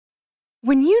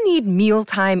When you need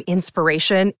mealtime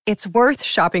inspiration, it's worth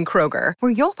shopping Kroger,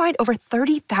 where you'll find over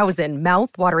 30,000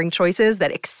 mouth-watering choices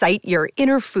that excite your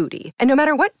inner foodie. And no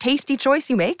matter what tasty choice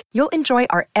you make, you'll enjoy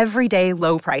our everyday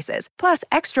low prices, plus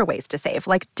extra ways to save,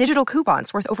 like digital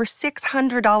coupons worth over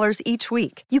 $600 each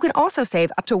week. You can also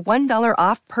save up to $1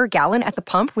 off per gallon at the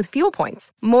pump with fuel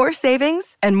points. More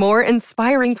savings and more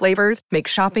inspiring flavors make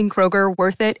shopping Kroger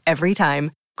worth it every time.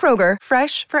 Kroger,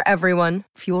 fresh for everyone.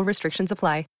 Fuel restrictions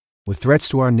apply. With threats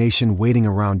to our nation waiting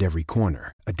around every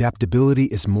corner, adaptability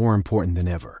is more important than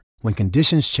ever. When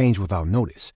conditions change without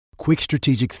notice, quick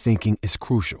strategic thinking is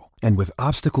crucial. And with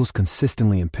obstacles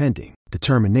consistently impending,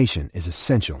 determination is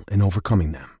essential in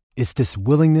overcoming them. It's this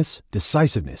willingness,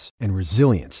 decisiveness, and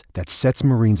resilience that sets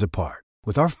Marines apart.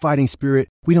 With our fighting spirit,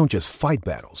 we don't just fight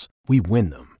battles, we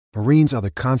win them. Marines are the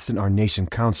constant our nation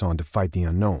counts on to fight the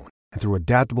unknown. And through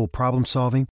adaptable problem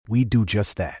solving, we do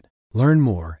just that. Learn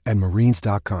more at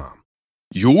marines.com.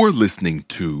 You're listening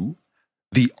to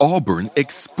the Auburn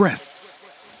Express.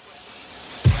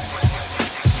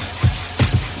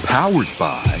 Powered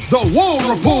by the War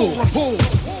Report.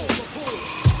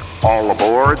 All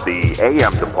aboard the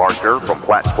AM departure from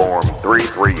platform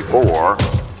 334,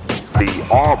 the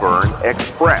Auburn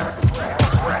Express.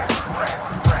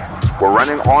 We're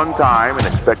running on time and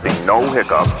expecting no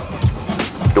hiccups.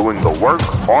 Doing the work,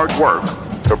 hard work,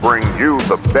 to bring you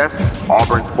the best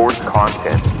Auburn sports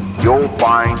content you'll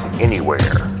find anywhere.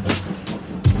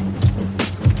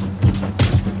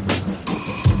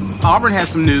 Auburn had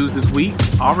some news this week.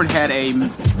 Auburn had a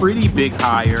pretty big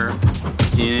hire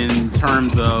in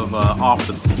terms of off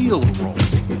the field role.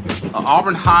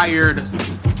 Auburn hired,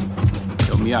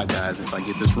 help me out guys if I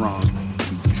get this wrong,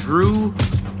 Drew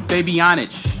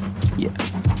Fabianich. Yeah.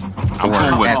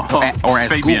 Or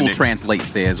as Google Translate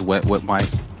says, what Mike?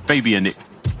 Fabianich.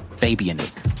 Fabianich.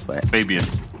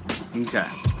 Okay.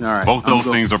 All right. Both those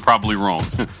things are probably wrong.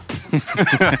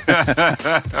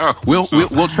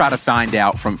 We'll try to find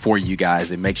out for you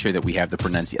guys and make sure that we have the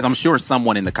pronunciation. I'm sure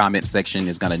someone in the comment section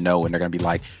is going to know, and they're going to be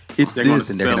like, "It's they're this,"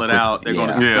 going and to they're spell going it to out. They're going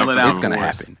to spell it out. It's going to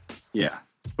happen. Yeah,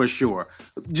 for sure.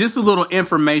 Just a little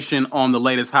information on the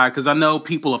latest hire, because I know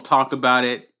people have talked about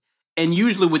it, and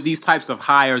usually with these types of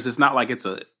hires, it's not like it's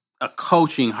a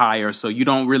coaching hire, so you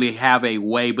don't really have a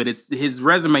way. But his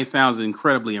resume sounds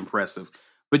incredibly impressive.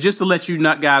 But just to let you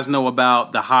guys know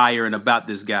about the hire and about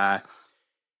this guy,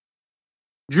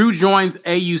 Drew joins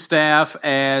AU staff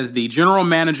as the general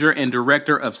manager and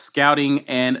director of scouting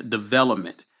and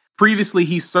development. Previously,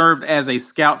 he served as a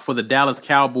scout for the Dallas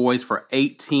Cowboys for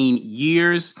 18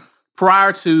 years.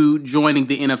 Prior to joining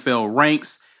the NFL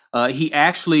ranks, he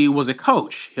actually was a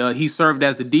coach. He served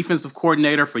as the defensive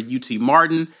coordinator for UT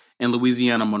Martin and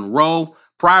Louisiana Monroe.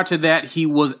 Prior to that, he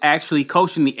was actually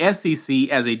coaching the SEC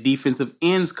as a defensive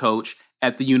ends coach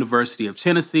at the University of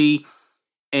Tennessee.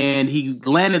 And he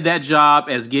landed that job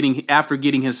after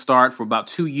getting his start for about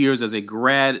 2 years as a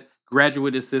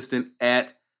graduate assistant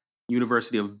at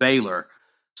University of Baylor.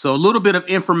 So a little bit of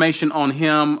information on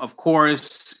him. Of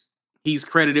course, he's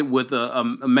credited with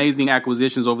amazing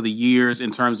acquisitions over the years in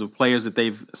terms of players that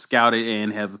they've scouted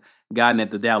and have gotten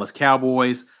at the Dallas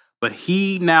Cowboys. But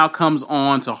he now comes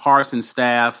on to Harson's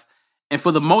staff. And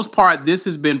for the most part, this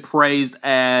has been praised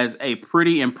as a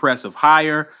pretty impressive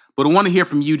hire. But I want to hear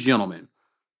from you, gentlemen.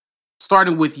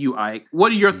 Starting with you, Ike.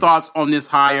 What are your thoughts on this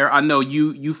hire? I know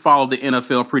you follow the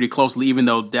NFL pretty closely, even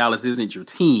though Dallas isn't your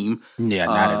team. Yeah,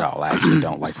 not at all. I actually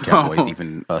don't like the Cowboys,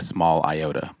 even a small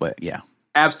iota. But yeah.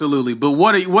 Absolutely. But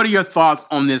what are your thoughts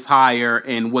on this hire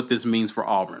and what this means for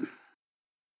Auburn?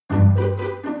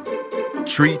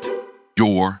 Treat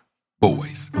your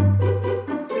boys.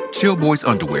 Chill Boys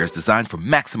underwear is designed for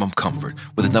maximum comfort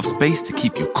with enough space to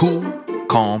keep you cool,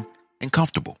 calm, and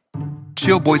comfortable.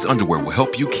 Chill Boys underwear will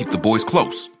help you keep the boys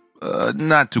close.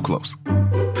 Not too close.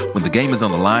 When the game is on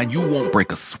the line, you won't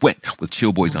break a sweat with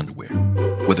Chill Boys underwear.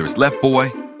 Whether it's left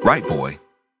boy, right boy,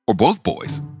 or both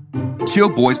boys, Chill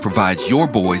Boys provides your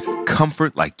boys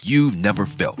comfort like you've never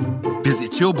felt.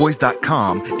 Visit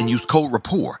chillboys.com and use code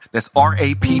RAPPORT, that's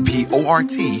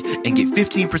RAPPORT, and get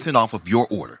 15% off of your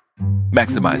order.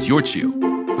 Maximize your chill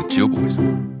with Chill Boys.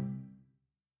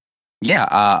 Yeah,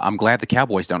 I'm glad the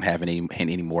Cowboys don't have any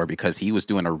anymore because he was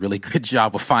doing a really good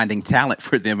job of finding talent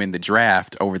for them in the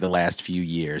draft over the last few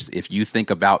years. If you think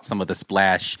about some of the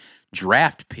splash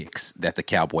draft picks that the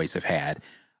Cowboys have had,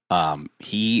 a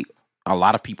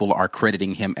lot of people are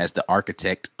crediting him as the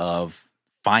architect of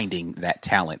finding that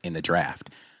talent in the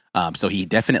draft. So he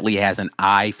definitely has an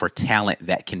eye for talent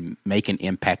that can make an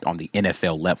impact on the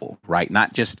NFL level, right?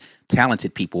 Not just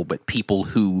talented people, but people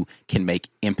who can make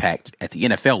impact at the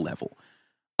NFL level.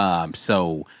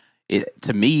 So it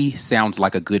to me sounds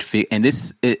like a good fit. And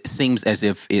it seems as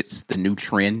if it's the new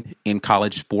trend in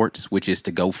college sports, which is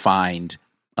to go find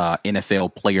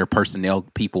NFL player personnel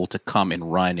people to come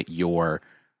and run your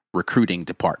recruiting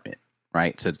department,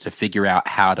 right? To figure out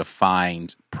how to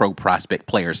find pro prospect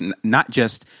players, not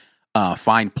just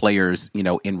find players,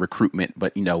 in recruitment,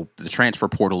 but, the transfer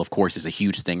portal, of course, is a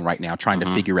huge thing right now, trying to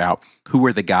figure out who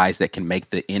are the guys that can make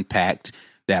the impact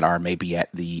that are maybe at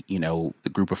the, the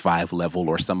group of 5 level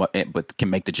or some, but can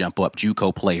make the jump up,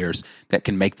 JUCO players that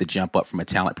can make the jump up from a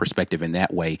talent perspective in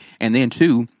that way. And then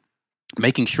two,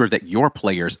 making sure that your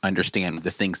players understand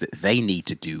the things that they need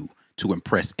to do to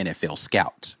impress NFL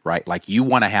scouts, right? Like you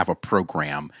want to have a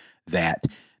program that,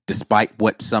 despite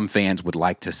what some fans would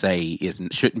like to say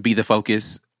shouldn't be the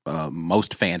focus,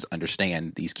 most fans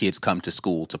understand these kids come to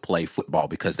school to play football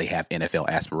because they have NFL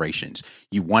aspirations.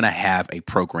 You want to have a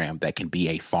program that can be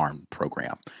a farm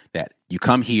program, that you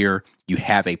come here, you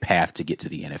have a path to get to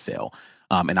the NFL.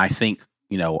 And I think,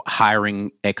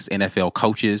 hiring ex-NFL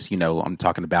coaches, I'm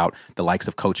talking about the likes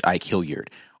of Coach Ike Hilliard,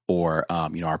 or,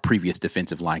 our previous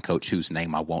defensive line coach, whose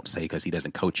name I won't say because he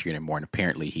doesn't coach here anymore. And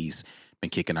apparently he's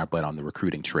been kicking our butt on the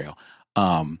recruiting trail.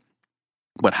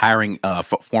 But hiring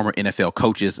former NFL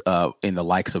coaches in the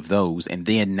likes of those, and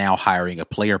then now hiring a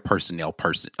player personnel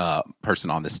person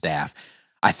on the staff,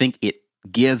 I think it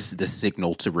gives the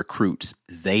signal to recruits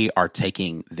they are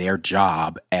taking their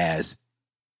job as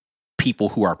people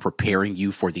who are preparing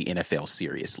you for the NFL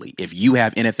seriously. If you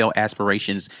have NFL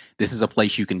aspirations, this is a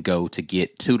place you can go to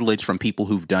get tutelage from people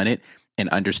who've done it and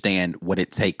understand what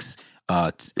it takes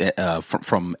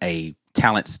from a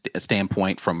talent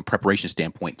standpoint, from preparation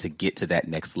standpoint, to get to that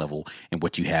next level and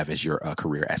what you have as your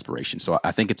career aspiration. So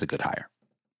I think it's a good hire.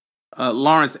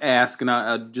 Lawrence asked, and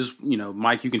I just,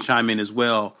 Mike, you can chime in as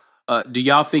well. Do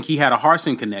y'all think he had a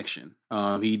Harsin connection?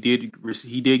 He did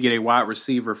get a wide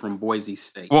receiver from Boise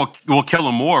State. Well,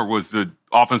 Kellen Moore was the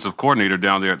offensive coordinator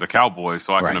down there at the Cowboys,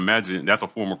 so I can imagine that's a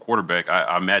former quarterback.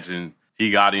 I imagine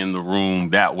he got in the room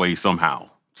that way somehow.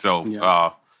 So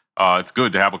it's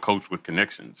good to have a coach with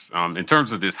connections. In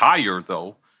terms of this hire,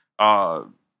 though,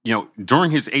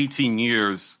 during his 18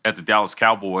 years at the Dallas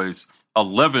Cowboys,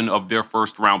 11 of their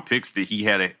first-round picks that he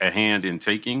had a hand in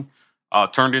taking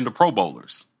turned into Pro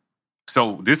Bowlers.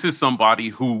 So this is somebody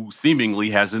who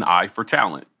seemingly has an eye for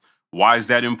talent. Why is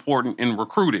that important in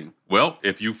recruiting? Well,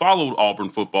 if you followed Auburn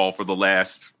football for the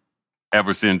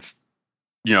ever since,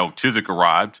 Chizik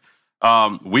arrived,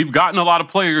 we've gotten a lot of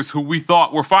players who we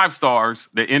thought were 5 stars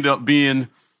that end up being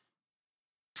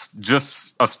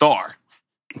just a star.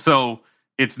 So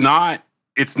it's not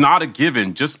a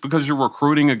given. Just because you're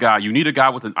recruiting a guy, you need a guy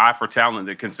with an eye for talent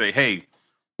that can say, hey,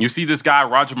 you see this guy,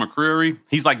 Roger McCreary,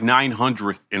 he's like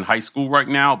 900th in high school right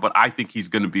now, but I think he's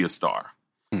going to be a star.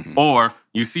 Mm-hmm. Or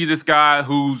you see this guy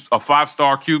who's a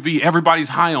 5-star QB, everybody's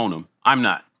high on him. I'm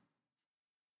not.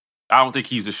 I don't think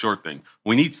he's a short thing.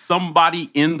 We need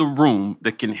somebody in the room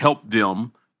that can help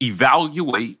them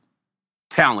evaluate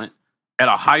talent at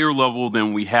a higher level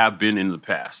than we have been in the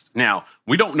past. Now,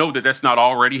 we don't know that that's not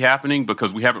already happening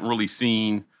because we haven't really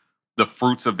seen the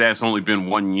fruits of that. It's only been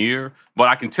 1 year. But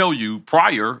I can tell you,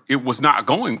 prior, it was not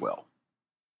going well.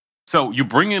 So you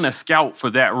bring in a scout for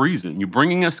that reason. You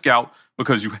bring in a scout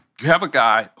because you have a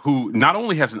guy who not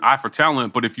only has an eye for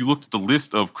talent, but if you looked at the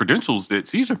list of credentials that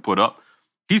Caesar put up,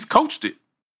 he's coached it.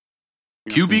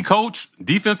 QB coach,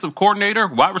 defensive coordinator,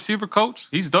 wide receiver coach.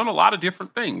 He's done a lot of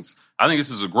different things. I think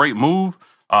this is a great move.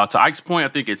 To Ike's point, I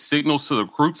think it signals to the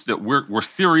recruits that we're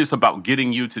serious about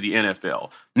getting you to the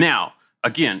NFL. Now,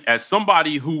 again, as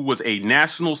somebody who was a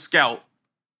national scout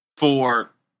for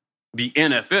the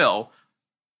NFL,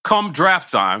 come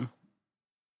draft time,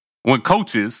 when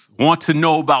coaches want to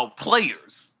know about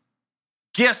players,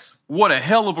 guess what a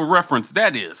hell of a reference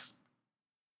that is.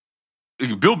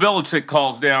 Bill Belichick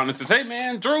calls down and says, hey,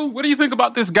 man, Drew, what do you think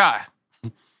about this guy?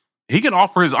 He can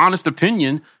offer his honest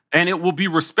opinion, and it will be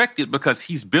respected because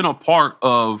he's been a part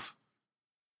of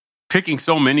picking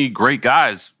so many great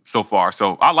guys so far.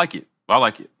 So I like it.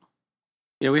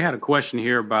 Yeah, we had a question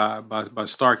here by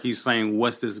Stark. He's saying,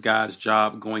 what's this guy's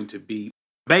job going to be?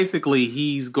 Basically,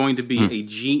 he's going to be a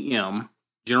GM,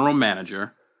 general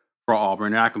manager, for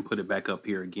Auburn. And I can put it back up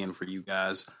here again for you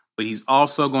guys. But he's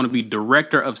also going to be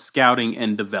director of scouting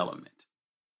and development.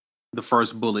 The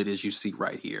first bullet, as you see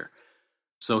right here.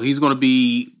 So he's going to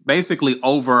be basically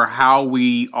over how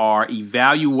we are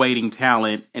evaluating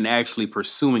talent and actually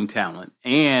pursuing talent,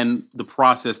 and the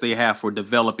process they have for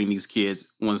developing these kids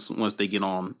once they get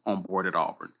on board at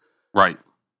Auburn. Right.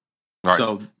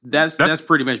 So that's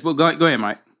pretty much. But go ahead,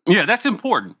 Mike. Yeah, that's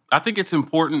important. I think it's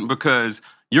important because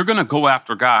you're going to go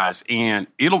after guys, and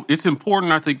it's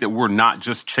important, I think, that we're not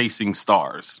just chasing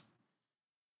stars.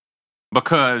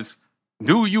 Because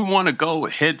do you want to go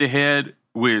head-to-head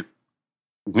with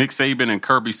Nick Saban and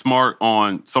Kirby Smart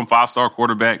on some 5-star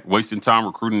quarterback, wasting time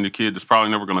recruiting the kid that's probably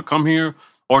never going to come here?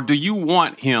 Or do you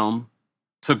want him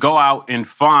to go out and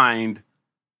find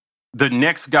the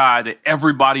next guy that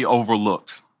everybody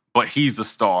overlooks, but he's a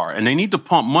star? And they need to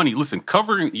pump money. Listen,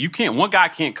 one guy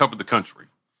can't cover the country.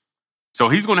 So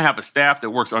he's going to have a staff that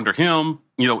works under him,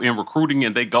 in recruiting,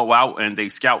 and they go out and they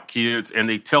scout kids and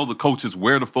they tell the coaches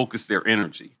where to focus their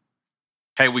energy.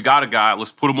 Hey, we got a guy.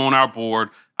 Let's put him on our board.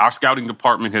 Our scouting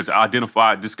department has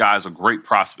identified this guy as a great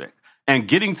prospect. And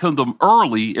getting to them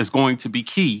early is going to be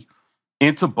key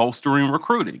into bolstering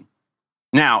recruiting.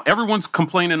 Now, everyone's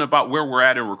complaining about where we're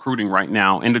at in recruiting right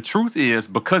now. And the truth is,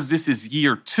 because this is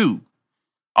year 2,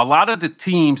 a lot of the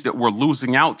teams that we're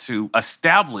losing out to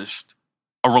established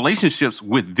relationships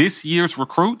with this year's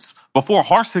recruits before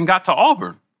Harsin got to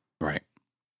Auburn. Right.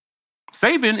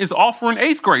 Saban is offering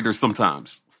 8th graders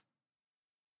sometimes.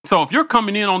 So if you're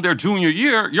coming in on their junior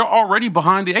year, you're already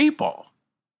behind the 8 ball.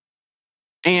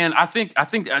 And I think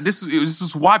this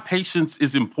is why patience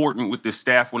is important with this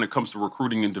staff when it comes to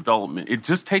recruiting and development. It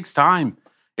just takes time.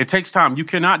 It takes time. You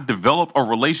cannot develop a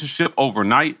relationship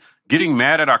overnight. Getting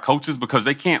mad at our coaches because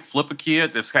they can't flip a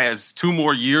kid that has 2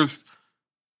 more years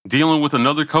dealing with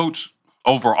another coach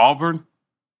over Auburn.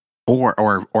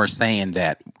 Or saying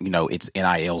that, it's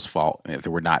NIL's fault if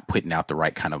we're not putting out the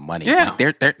right kind of money. Yeah.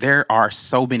 Like there are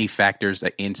so many factors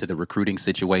that into the recruiting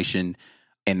situation,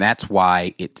 and that's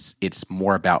why it's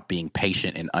more about being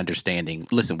patient and understanding.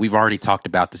 Listen, we've already talked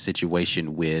about the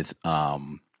situation with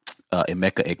Emeka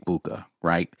Egbuka,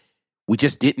 right? We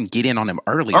just didn't get in on him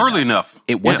early enough.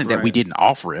 It wasn't that we didn't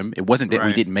offer him. It wasn't that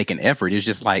we didn't make an effort. It's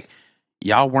just like,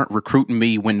 y'all weren't recruiting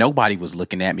me when nobody was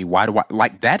looking at me. Why do I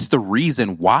that's the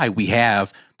reason why we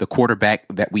have the quarterback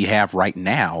that we have right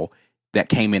now that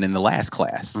came in the last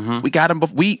class. Mm-hmm. We got him.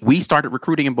 We started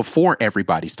recruiting him before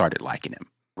everybody started liking him.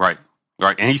 Right.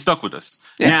 And he stuck with us.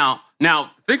 Yeah.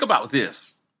 Now think about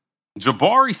this.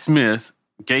 Jabari Smith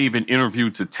gave an interview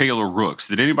to Taylor Rooks.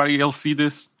 Did anybody else see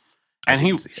this? And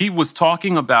he was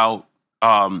talking about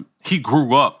he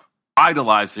grew up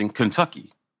idolizing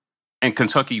Kentucky and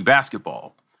Kentucky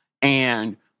basketball.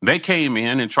 And they came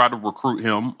in and tried to recruit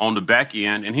him on the back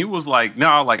end. And he was like, no,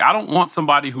 I don't want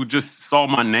somebody who just saw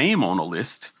my name on a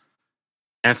list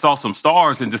and saw some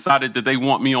stars and decided that they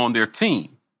want me on their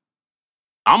team.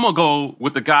 I'm going to go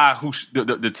with the guy who,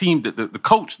 the team, the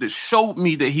coach that showed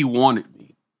me that he wanted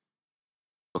me.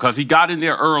 Because he got in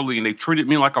there early and they treated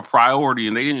me like a priority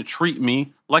and they didn't treat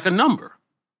me like a number.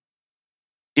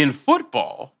 In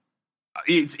football,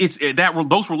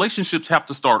 those relationships have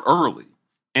to start early.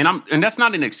 And that's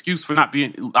not an excuse for not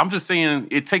being, I'm just saying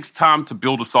it takes time to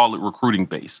build a solid recruiting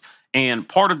base. And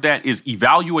part of that is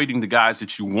evaluating the guys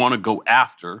that you want to go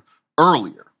after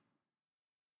earlier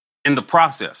in the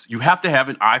process. You have to have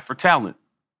an eye for talent.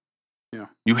 Yeah.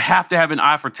 You have to have an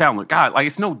eye for talent. God,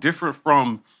 it's no different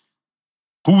from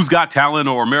Who's Got Talent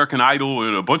or American Idol,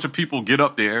 and a bunch of people get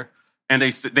up there and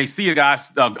they see a guy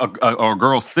or a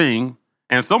girl sing,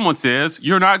 and someone says,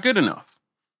 you're not good enough.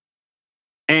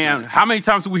 And how many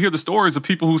times do we hear the stories of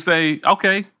people who say,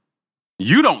 okay,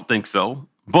 you don't think so,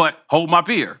 but hold my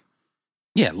beer.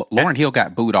 Yeah, Lauryn Hill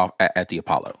got booed off at the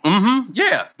Apollo. Mm-hmm.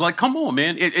 Yeah, come on,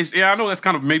 man. I know that's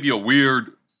kind of maybe a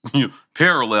weird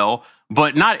parallel,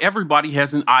 but not everybody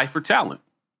has an eye for talent.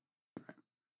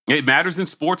 It matters in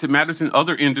sports. It matters in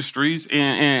other industries.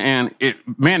 And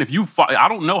I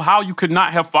don't know how you could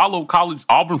not have followed college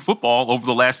Auburn football over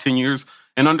the last 10 years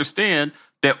and understand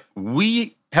that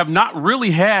we have not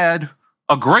really had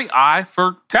a great eye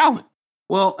for talent.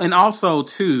 Well, and also,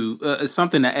 too,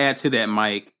 something to add to that,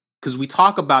 Mike, because we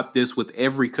talk about this with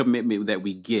every commitment that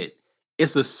we get.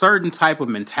 It's a certain type of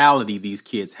mentality these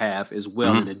kids have as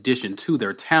well, in addition to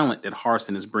their talent that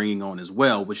Harsin is bringing on as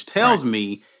well, which tells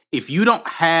me if you're not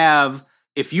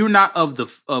of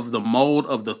the mold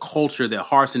of the culture that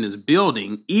Harsin is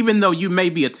building, even though you may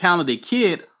be a talented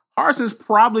kid, Harsin's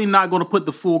probably not going to put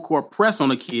the full court press on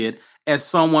a kid as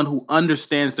someone who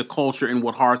understands the culture and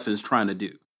what Harsin is trying to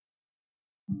do.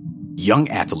 Young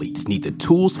athletes need the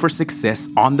tools for success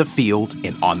on the field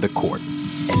and on the court.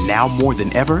 And now more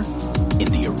than ever, in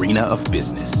the arena of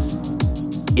business.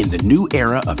 In the new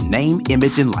era of name,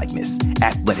 image, and likeness,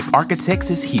 Athletic Architects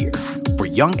is here for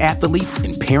young athletes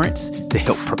and parents to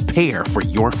help prepare for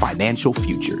your financial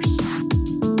futures.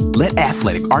 Let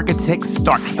Athletic Architects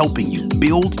start helping you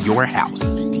build your house.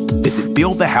 Visit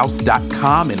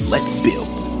buildthehouse.com and let's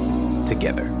build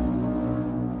together.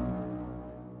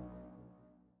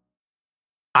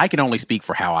 I can only speak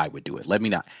for how I would do it.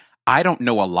 I don't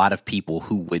know a lot of people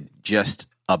who would just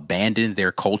abandon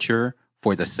their culture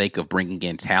for the sake of bringing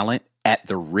in talent at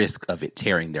the risk of it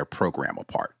tearing their program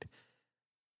apart.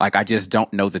 Like, I just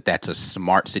don't know that that's a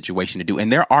smart situation to do.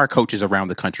 And there are coaches around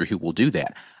the country who will do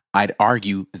that. I'd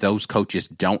argue those coaches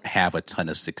don't have a ton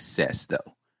of success,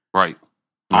 though. Right.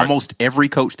 Almost every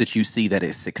coach that you see that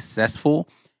is successful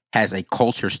has a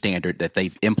culture standard that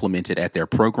they've implemented at their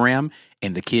program,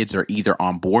 and the kids are either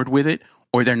on board with it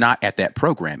or they're not at that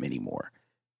program anymore.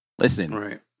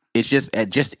 Listen, it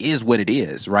just is what it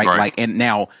is, right? Like, and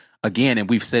now, again, and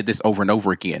we've said this over and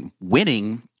over again,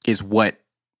 winning is what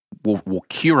will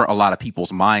cure a lot of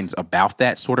people's minds about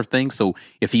that sort of thing. So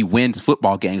if he wins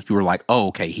football games, people are like, oh,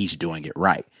 okay, he's doing it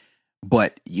right.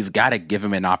 But you've got to give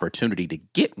him an opportunity to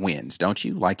get wins, don't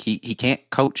you? Like, he can't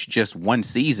coach just one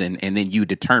season and then you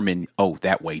determine, oh,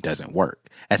 that way doesn't work.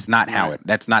 That's not how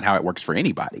it works for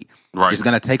anybody. Right. It's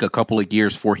going to take a couple of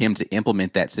years for him to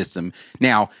implement that system.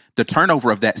 Now, the turnover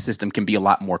of that system can be a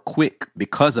lot more quick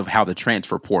because of how the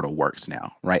transfer portal works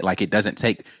now, right? Like, it doesn't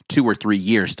take 2 or 3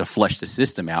 years to flush the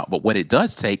system out, but what it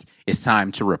does take is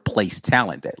time to replace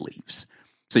talent that leaves.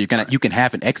 So you can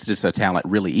have an exodus of talent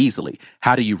really easily.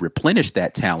 How do you replenish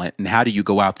that talent, and how do you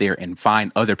go out there and find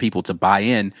other people to buy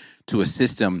in to a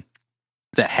system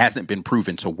that hasn't been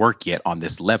proven to work yet on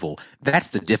this level?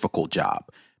 That's the difficult job,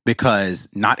 because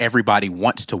not everybody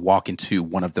wants to walk into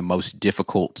one of the most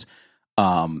difficult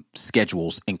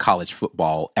schedules in college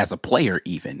football as a player,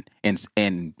 even,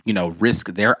 and risk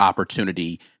their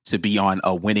opportunity to be on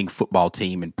a winning football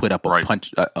team and put up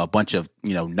a bunch of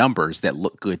numbers that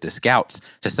look good to scouts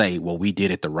to say, well, we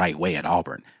did it the right way at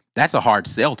Auburn. That's a hard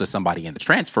sell to somebody in the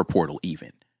transfer portal,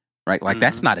 even, right? Like,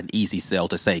 that's not an easy sell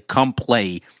to say, come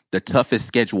play the toughest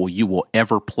schedule you will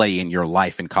ever play in your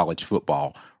life in college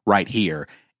football right here,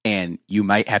 and you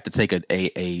might have to take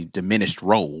a diminished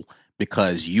role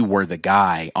because you were the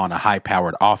guy on a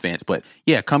high-powered offense. But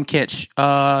yeah, come catch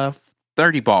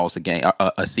 30 balls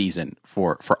a season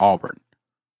for Auburn.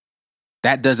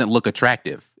 That doesn't look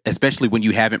attractive, especially when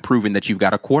you haven't proven that you've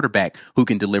got a quarterback who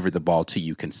can deliver the ball to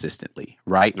you consistently,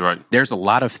 right? There's a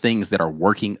lot of things that are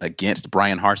working against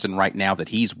Brian Harsin right now that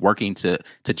he's working to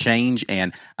change.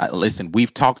 And listen,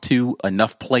 we've talked to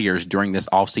enough players during this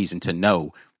offseason to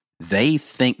know they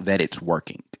think that it's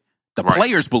working. The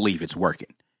players believe it's working.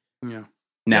 Yeah.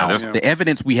 Now, the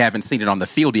evidence, we haven't seen it on the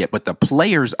field yet, but the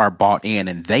players are bought in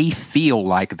and they feel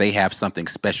like they have something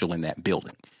special in that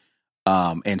building.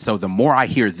 And so the more I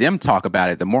hear them talk about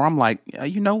it, the more I'm like,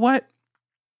 you know what?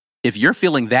 If you're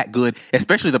feeling that good,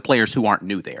 especially the players who aren't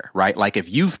new there, right? Like, if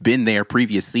you've been there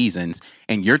previous seasons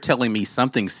and you're telling me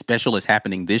something special is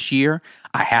happening this year,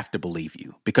 I have to believe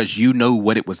you, because you know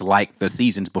what it was like the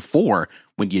seasons before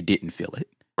when you didn't feel it.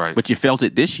 Right. But you felt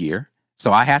it this year.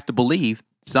 So I have to believe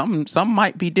some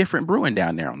might be different brewing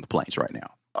down there on the plains right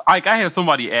now. Ike, I had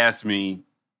somebody ask me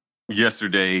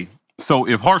yesterday, so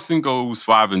if Harsin goes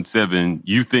 5-7,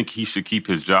 you think he should keep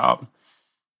his job?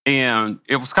 And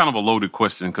it was kind of a loaded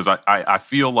question, because I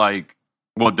feel like,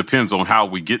 well, it depends on how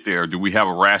we get there. Do we have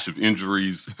a rash of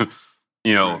injuries?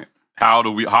 Right. How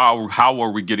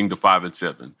are we getting to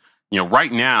 5-7?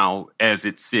 Right now, as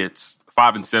it sits,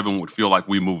 5-7 would feel like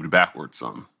we moved backwards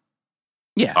some.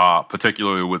 Yeah.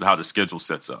 Particularly with how the schedule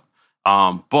sets up.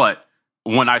 But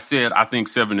when I said I think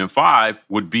 7-5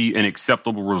 would be an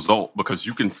acceptable result because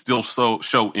you can still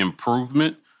show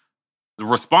improvement, the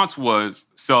response was,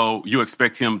 so you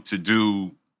expect him to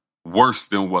do worse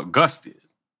than what Gus did?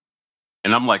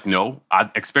 And I'm like, no,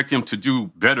 I expect him to do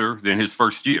better than his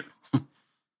first year.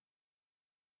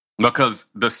 Because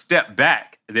the step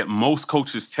back that most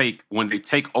coaches take when they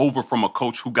take over from a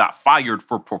coach who got fired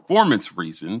for performance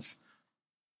reasons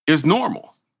is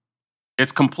normal.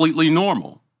 It's completely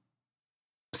normal.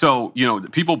 So,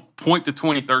 people point to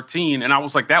 2013, and I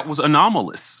was like, that was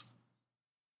anomalous.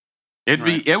 It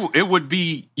would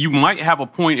be, you might have a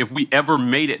point if we ever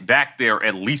made it back there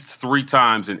at least 3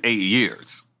 times in 8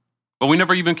 years. But we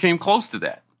never even came close to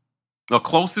that. The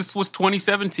closest was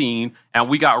 2017, and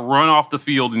we got run off the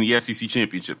field in the SEC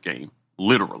championship game,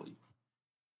 literally.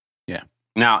 Yeah.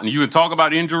 Now, you can talk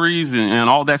about injuries and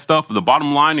all that stuff. The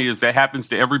bottom line is that happens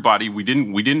to everybody. We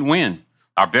didn't win.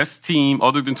 Our best team,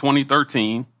 other than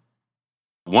 2013,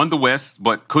 won the West,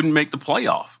 but couldn't make the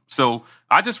playoff. So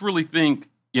I just really think,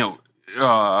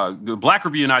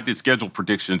 Blackerby and I did schedule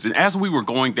predictions. And as we were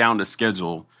going down the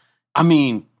schedule, I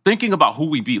mean, thinking about who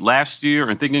we beat last year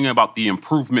and thinking about the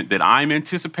improvement that I'm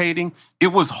anticipating, it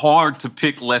was hard to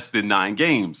pick less than 9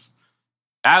 games.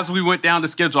 As we went down the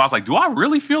schedule, I was like, do I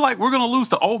really feel like we're going to lose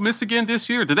to Ole Miss again this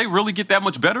year? Did they really get that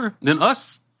much better than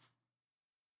us?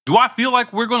 Do I feel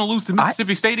like we're going to lose to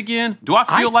Mississippi State again? Do I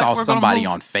feel like we're going to lose? I saw somebody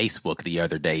on Facebook the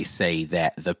other day say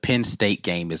that the Penn State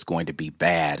game is going to be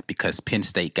bad because Penn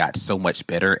State got so much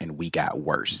better and we got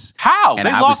worse. How? And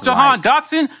they lost Jahan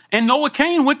Dotson and Noah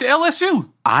Cain went to LSU.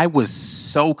 I was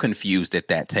so confused at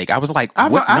that take. I was like,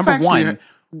 number one,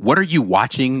 what are you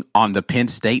watching on the Penn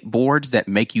State boards that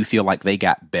make you feel like they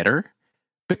got better?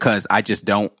 Because I just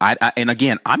don't. And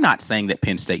again, I'm not saying that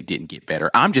Penn State didn't get better.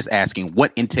 I'm just asking,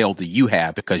 what intel do you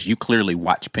have? Because you clearly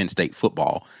watch Penn State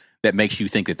football that makes you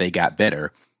think that they got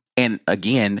better. And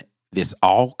again, this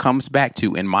all comes back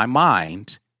to, in my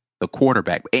mind, the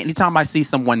quarterback. Anytime I see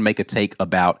someone make a take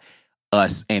about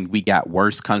us and we got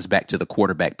worse, comes back to the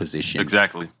quarterback position.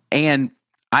 Exactly. And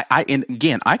and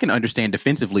again, I can understand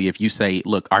defensively if you say,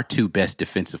 look, our two best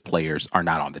defensive players are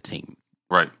not on the team.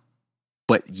 Right.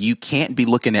 But you can't be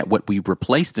looking at what we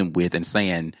replaced them with and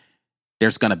saying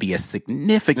there's going to be a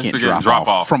significant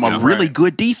drop-off from a really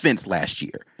good defense last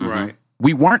year. Right.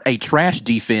 We weren't a trash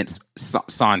defense,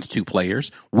 sans two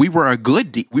players. We were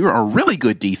a really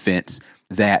good defense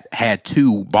that had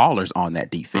two ballers on that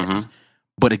defense. Mm-hmm.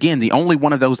 But again, the only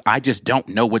one of those I just don't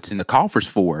know what's in the coffers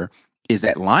for is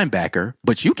at linebacker.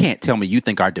 But you can't tell me you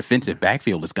think our defensive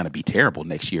backfield is going to be terrible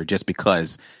next year just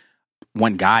because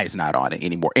one guy is not on it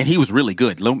anymore. And he was really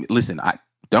good. Listen,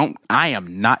 I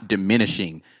am not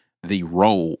diminishing the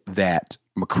role that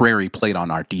McCrary played on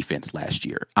our defense last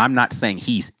year. I'm not saying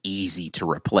he's easy to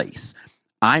replace.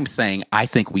 I'm saying I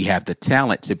think we have the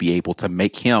talent to be able to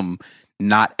make him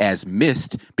not as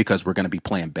missed because we're going to be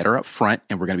playing better up front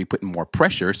and we're going to be putting more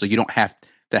pressure. So you don't have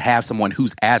to have someone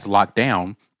who's as locked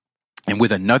down. And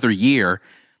with another year,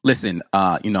 listen,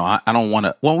 I don't want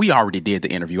to, well, we already did the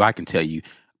interview. I can tell you,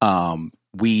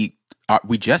 we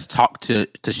just talked to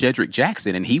Shedrick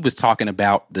Jackson, and he was talking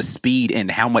about the speed and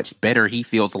how much better he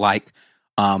feels like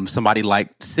somebody like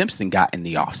Simpson got in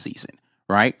the offseason,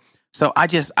 right? So I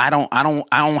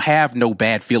don't have no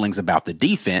bad feelings about the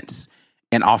defense,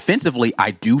 and offensively,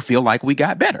 I do feel like we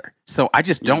got better. So I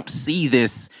just don't see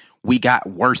this. We got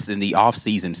worse in the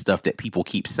offseason stuff that people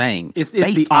keep saying. It's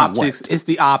the optics. It's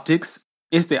the optics.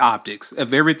 It's the optics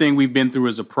of everything we've been through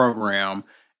as a program.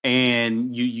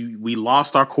 And we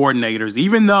lost our coordinators,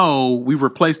 even though we've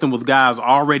replaced them with guys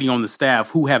already on the staff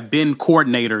who have been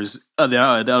coordinators of the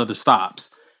other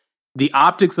stops. The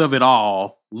optics of it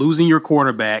all, losing your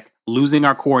quarterback, losing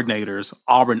our coordinators,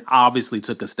 Auburn obviously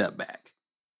took a step back.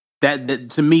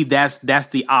 That to me, that's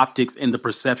the optics and the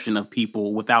perception of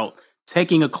people without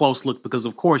taking a close look. Because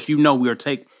of course,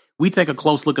 we take a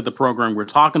close look at the program. We're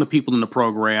talking to people in the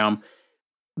program.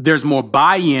 There's more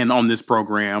buy-in on this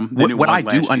program than what I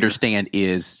do understand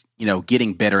is,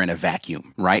 getting better in a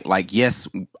vacuum, right? Like, yes,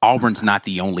 Auburn's not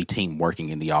the only team working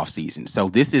in the offseason. So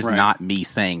this is not me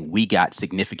saying we got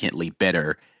significantly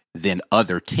better than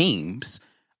other teams.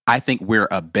 I think we're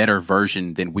a better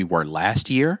version than we were last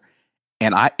year.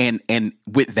 And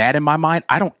with that in my mind,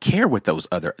 I don't care what those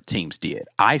other teams did.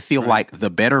 I feel like the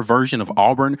better version of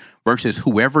Auburn versus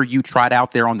whoever you tried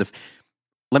out there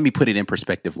let me put it in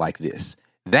perspective like this.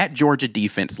 That Georgia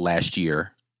defense last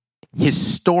year,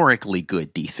 historically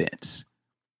good defense,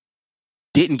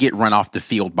 didn't get run off the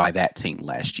field by that team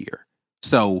last year.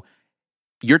 So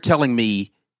you're telling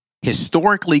me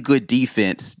historically good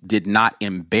defense did not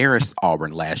embarrass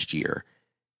Auburn last year.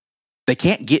 They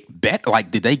can't get better.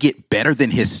 Like, did they get better than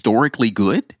historically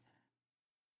good?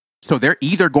 So they're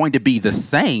either going to be the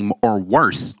same or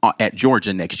worse at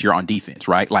Georgia next year on defense,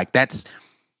 right? Like,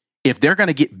 if they're going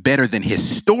to get better than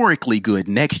historically good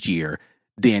next year,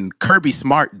 then Kirby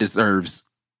Smart deserves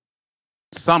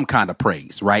some kind of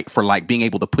praise, right? For like being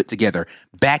able to put together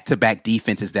back-to-back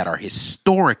defenses that are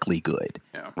historically good.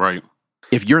 Yeah, right.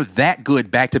 If you're that good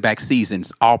back-to-back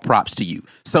seasons, all props to you.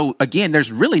 So again,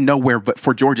 there's really nowhere but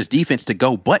for Georgia's defense to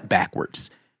go but backwards.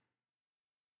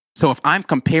 So if I'm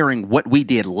comparing what we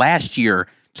did last year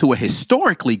to a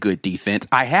historically good defense,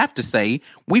 I have to say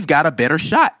we've got a better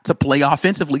shot to play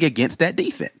offensively against that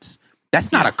defense.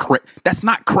 That's not that's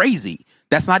not crazy.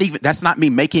 That's not me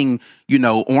making,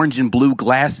 orange and blue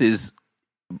glasses,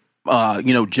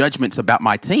 judgments about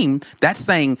my team. That's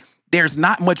saying there's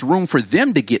not much room for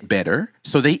them to get better.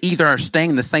 So they either are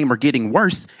staying the same or getting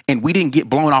worse, and we didn't get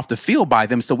blown off the field by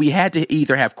them. So we had to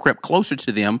either have crept closer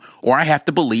to them, or I have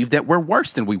to believe that we're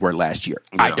worse than we were last year.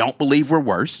 Yeah. I don't believe we're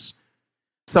worse.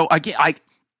 So again, I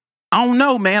don't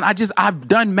know, man. I've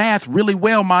done math really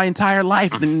well my entire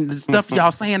life, and the stuff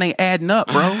y'all saying ain't adding up,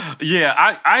 bro. Yeah,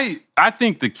 I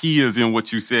think the key is in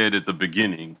what you said at the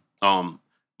beginning.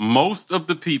 Most of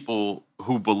the people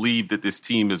who believe that this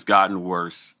team has gotten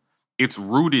worse, it's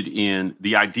rooted in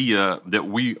the idea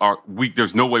that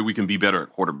there's no way we can be better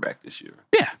at quarterback this year.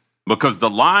 Yeah. Because the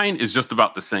line is just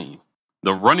about the same.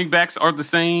 The running backs are the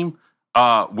same.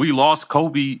 We lost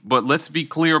Kobe, but let's be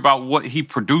clear about what he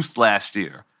produced last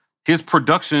year. His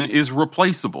production is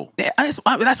replaceable. Yeah, that's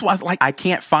why I was like, I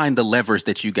can't find the levers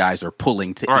that you guys are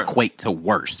pulling to equate to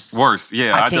worse. Worse,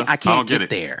 yeah. I can't get it.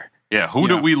 there. Yeah, who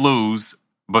did we lose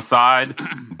beside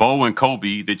Bo and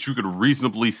Kobe that you could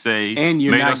reasonably say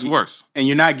made us worse? And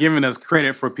you're not giving us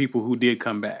credit for people who did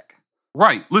come back.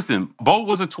 Right. Listen, Bo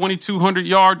was a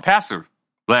 2,200-yard passer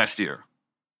last year,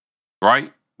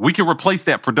 right? We can replace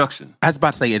that production. I was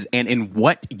about to say, and in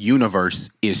what universe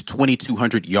is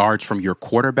 2,200 yards from your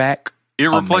quarterback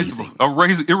irreplaceable?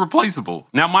 Irreplaceable.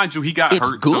 Now, mind you, he got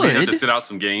hurt, good. So he had to sit out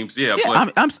some games. Yeah,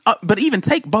 but even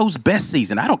take Bo's best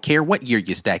season. I don't care what year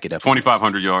you stack it up.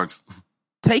 2,500 yards.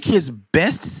 Take his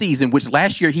best season, which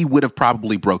last year he would have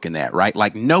probably broken that, right?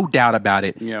 Like, no doubt about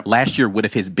it. Yeah. Last year would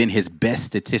have been his best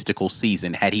statistical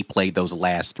season had he played those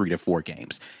last 3 to 4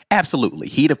 games. Absolutely.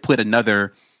 He'd have put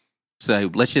another...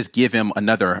 So let's just give him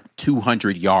another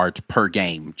 200 yards per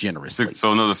game generously.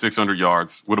 So another 600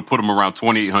 yards would have put him around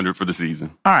 2,800 for the season.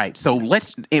 All right. So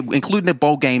including the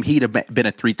bowl game, he'd have been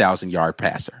a 3,000-yard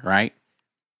passer, right?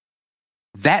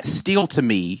 That still, to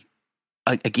me,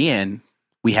 again,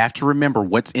 we have to remember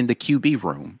what's in the QB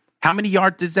room. How many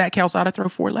yards did Zach Calzada throw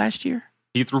for last year?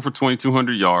 He threw for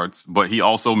 2,200 yards, but he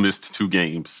also missed 2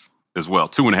 games as well,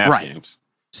 2.5 games.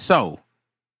 So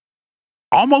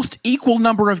almost equal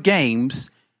number of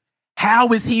games.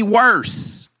 How is he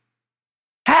worse?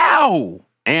 How?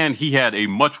 And he had a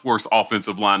much worse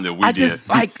offensive line than we did.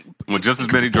 With just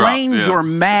as many drops. Explain your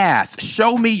math.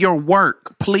 Show me your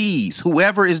work, please.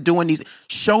 Whoever is doing these,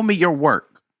 show me your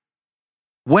work.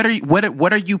 What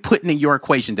are you putting in your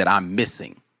equation that I'm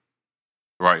missing?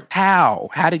 Right. How?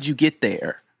 How did you get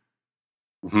there?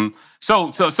 Mm-hmm.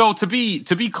 So to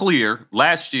be clear,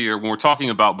 last year when we're talking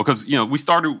about, because we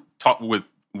started talking with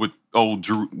old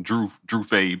Drew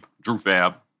Fabulous,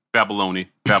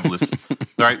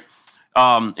 right?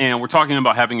 And we're talking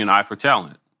about having an eye for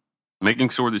talent, making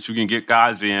sure that you can get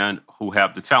guys in who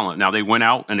have the talent. Now they went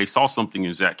out and they saw something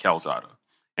in Zach Calzada,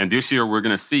 and this year we're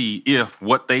going to see if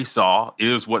what they saw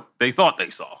is what they thought they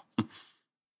saw.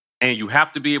 And you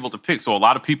have to be able to pick. So a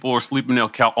lot of people are sleeping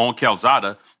on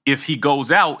Calzada. If he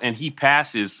goes out and he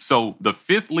passes, so the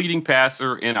 5th leading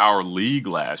passer in our league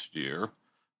last year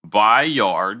by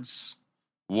yards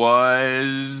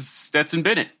was Stetson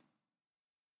Bennett.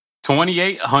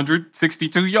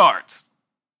 2,862 yards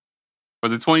for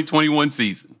the 2021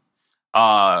 season.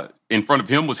 In front of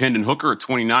him was Hendon Hooker at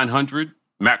 2,900,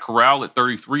 Matt Corral at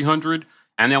 3,300,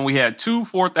 and then we had 2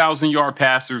 4,000-yard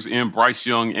passers in Bryce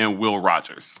Young and Will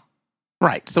Rogers.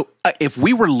 Right. So if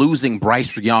we were losing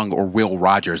Bryce Young or Will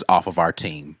Rogers off of our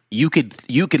team, you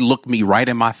could look me right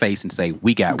in my face and say,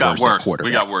 we got worse at quarterback.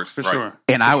 We got worse. For right. sure.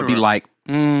 And I would be like,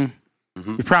 you're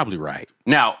probably right.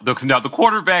 Now the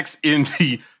quarterbacks in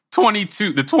the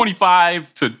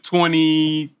 25 to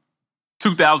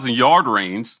 22,000 yard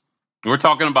range, we're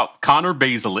talking about Connor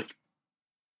Basilick,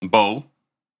 Bo,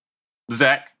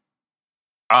 Zach,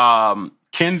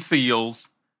 Ken Seals,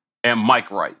 and Mike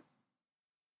Wright.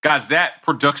 Guys, that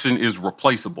production is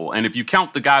replaceable. And if you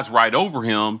count the guys right over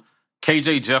him,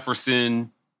 KJ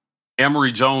Jefferson,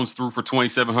 Emory Jones threw for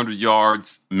 2,700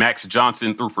 yards. Max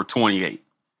Johnson threw for 28.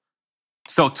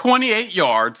 So 28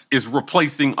 yards is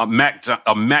replacing a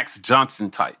Max Johnson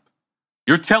type.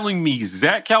 You're telling me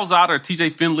Zach Calzada or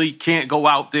TJ Finley can't go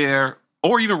out there,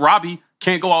 or even Robbie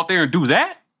can't go out there and do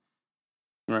that?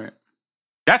 Right.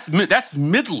 That's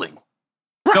middling.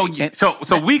 Right.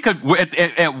 So we could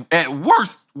at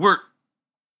worst we're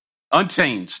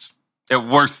unchanged. At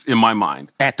worst, in my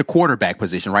mind, at the quarterback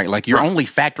position, right? Like you're only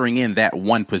factoring in that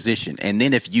one position, and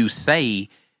then if you say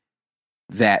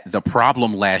that the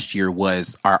problem last year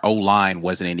was our O-line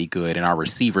wasn't any good and our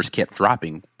receivers kept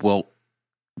dropping, well,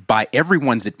 by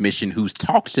everyone's admission who's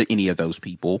talked to any of those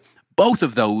people, both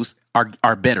of those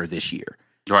are better this year.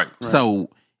 Right. So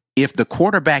if the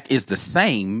quarterback is the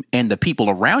same and the people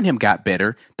around him got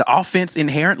better, the offense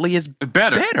inherently is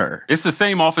better. It's the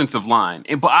same offensive line.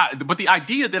 But the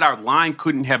idea that our line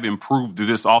couldn't have improved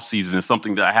this offseason is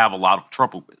something that I have a lot of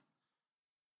trouble with.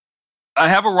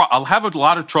 I'll have a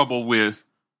lot of trouble with,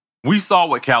 we saw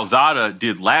what Calzada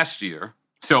did last year,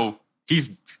 so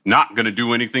he's not going to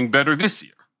do anything better this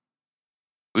year.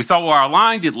 We saw what our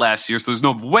line did last year, so there's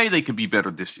no way they could be better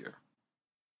this year.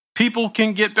 People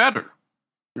can get better.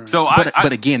 So,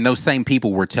 but again, those same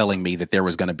people were telling me that there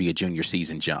was going to be a junior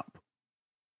season jump.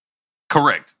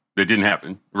 Correct. That didn't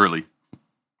happen, really,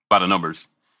 by the numbers.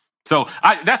 So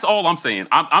that's all I'm saying.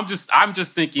 I'm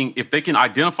just thinking if they can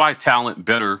identify talent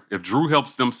better, if Drew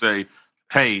helps them say,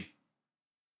 hey,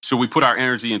 should we put our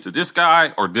energy into this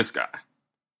guy or this guy?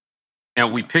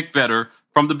 And we pick better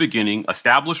from the beginning,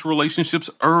 establish relationships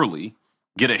early,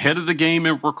 get ahead of the game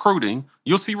in recruiting,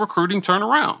 you'll see recruiting turn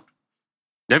around.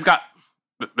 They've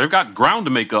got ground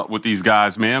to make up with these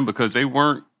guys, man, because they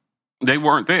weren't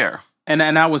there. And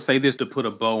I would say this to put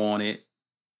a bow on it.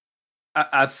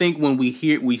 I think when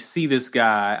we see this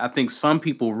guy, I think some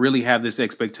people really have this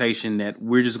expectation that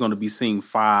we're just going to be seeing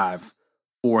 5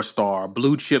 4-star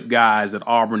blue chip guys that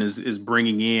Auburn is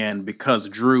bringing in because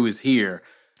Drew is here.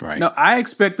 Right. No, I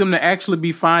expect them to actually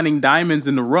be finding diamonds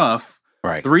in the rough,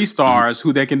 right. 3 stars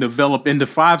who they can develop into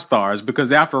 5 stars,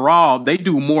 because after all, they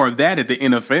do more of that at the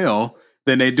NFL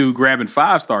than they do grabbing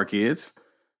 5-star kids.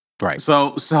 Right.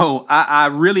 So I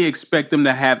really expect them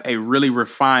to have a really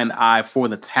refined eye for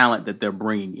the talent that they're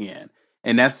bringing in.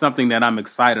 And that's something that I'm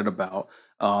excited about.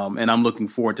 And I'm looking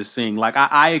forward to seeing. Like,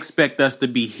 I expect us to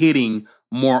be hitting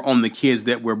more on the kids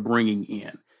that we're bringing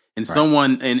in. And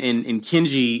someone, and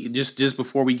Kenji, just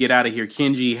before we get out of here,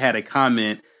 Kenji had a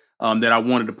comment that I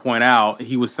wanted to point out.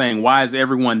 He was saying, why is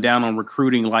everyone down on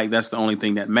recruiting like that's the only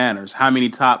thing that matters? How many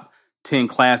top 10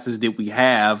 classes did we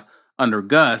have under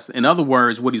Gus? In other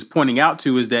words, what he's pointing out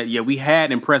to is that, yeah, we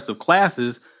had impressive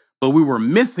classes, but we were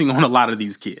missing on a lot of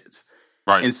these kids.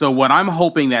 Right. And so what I'm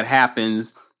hoping that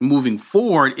happens moving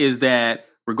forward is that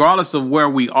regardless of where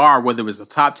we are, whether it's a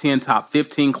top 10, top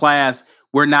 15 class,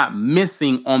 we're not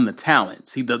missing on the talent.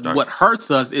 See, what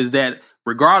hurts us is that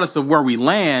regardless of where we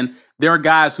land, there are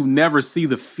guys who never see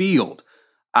the field.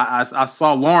 I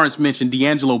saw Lawrence mention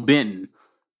D'Angelo Benton.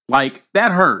 Like,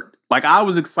 that hurt. Like, I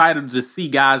was excited to see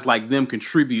guys like them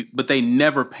contribute, but they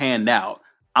never panned out.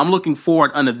 I'm looking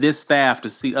forward under this staff to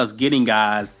see us getting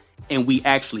guys and we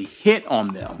actually hit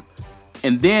on them.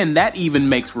 And then that even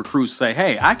makes recruits say,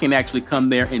 hey, I can actually come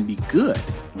there and be good.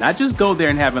 Not just go there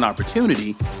and have an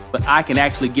opportunity, but I can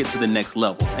actually get to the next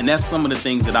level. And that's some of the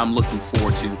things that I'm looking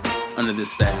forward to under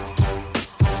this staff.